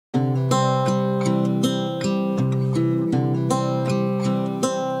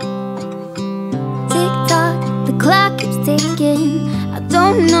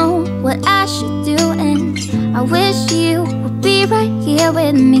I wish you would be right here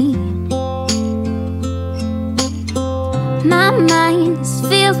with me. My mind is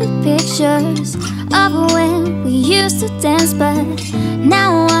filled with pictures of when we used to dance, but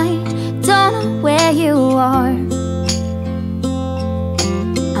now I don't know where you are.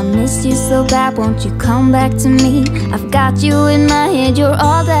 I miss you so bad, won't you come back to me? I've got you in my head, you're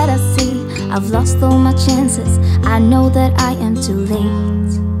all that I see. I've lost all my chances, I know that I am too late.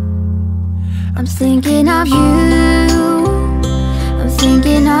 I'm thinking of you, I'm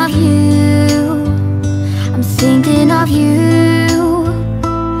thinking of you, I'm thinking of you,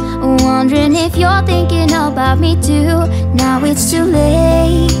 wondering if you're thinking about me too. Now it's too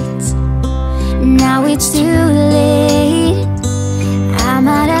late, now it's too late. I'm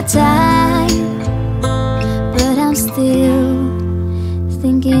out of time, but I'm still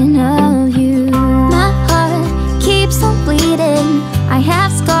thinking of you. My heart keeps on bleeding, I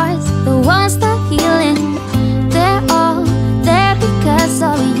have scars, the ones not healing. They're all there because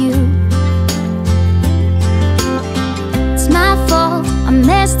of you. It's my fault, I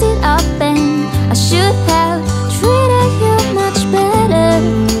messed it up, and I should have treated you much better,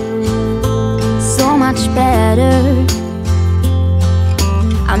 so much better.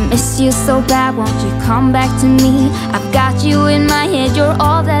 I miss you so bad, won't you come back to me? I've got you in my head, you're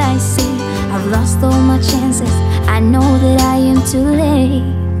all that I see. I've lost all my chances, I know that I am too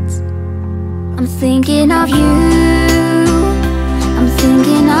late. I'm thinking of you, I'm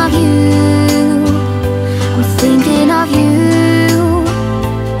thinking of you, I'm thinking of you,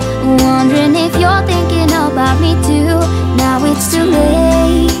 wondering if you're thinking about me too. Now it's too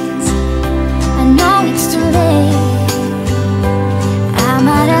late, I know it's too late. I'm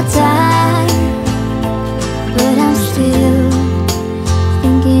out of time, but I'm still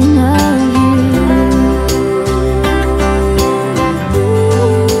thinking of you.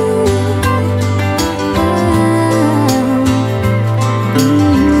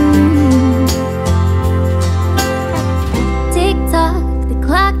 Tick tock, the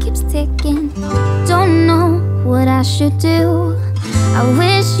clock keeps ticking. Don't know what I should do. I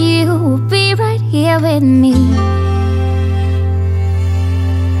wish you would be right here with me.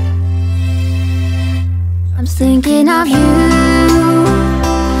 I'm thinking of you.